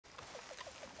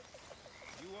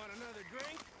want another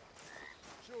drink?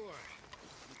 Sure.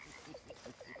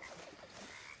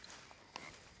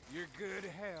 You're good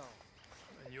hell.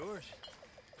 And yours?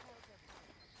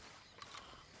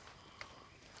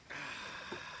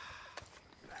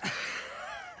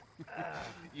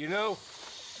 You know,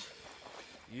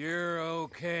 you're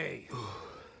okay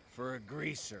for a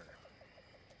greaser.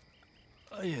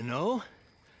 You know,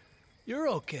 you're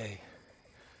okay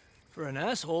for an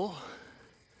asshole.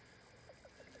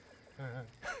 Look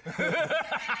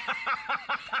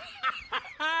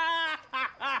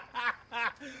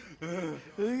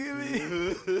at me.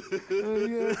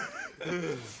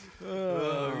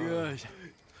 Oh, gosh.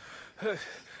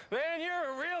 Man, you're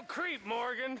a real creep,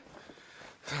 Morgan.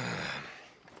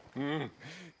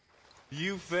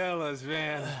 You fellas,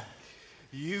 man.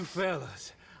 You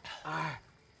fellas. I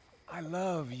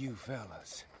love you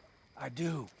fellas. I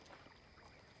do.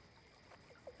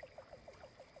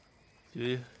 Do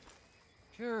you?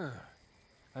 Sure.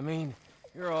 I mean,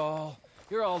 you're all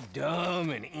dumb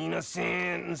and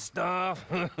innocent and stuff.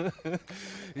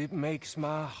 It makes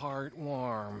my heart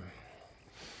warm.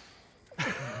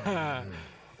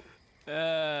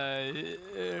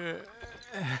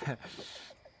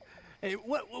 Hey,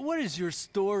 what is your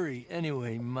story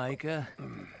anyway, Micah?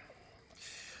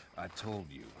 I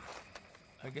told you.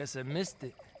 I guess I missed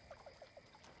it.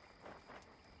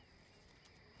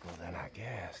 Well, then I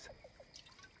guess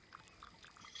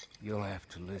you'll have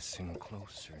to listen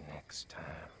closer next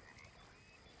time.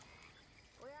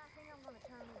 Well, I think I'm gonna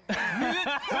turn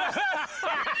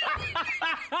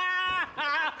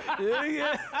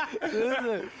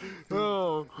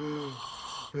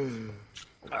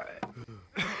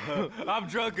in. I'm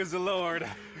drunk as a lord.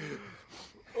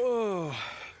 Oh,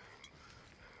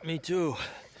 me too.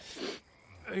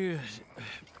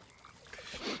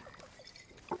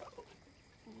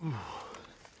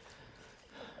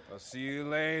 I'll see you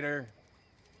later.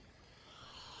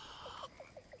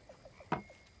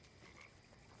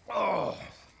 Oh.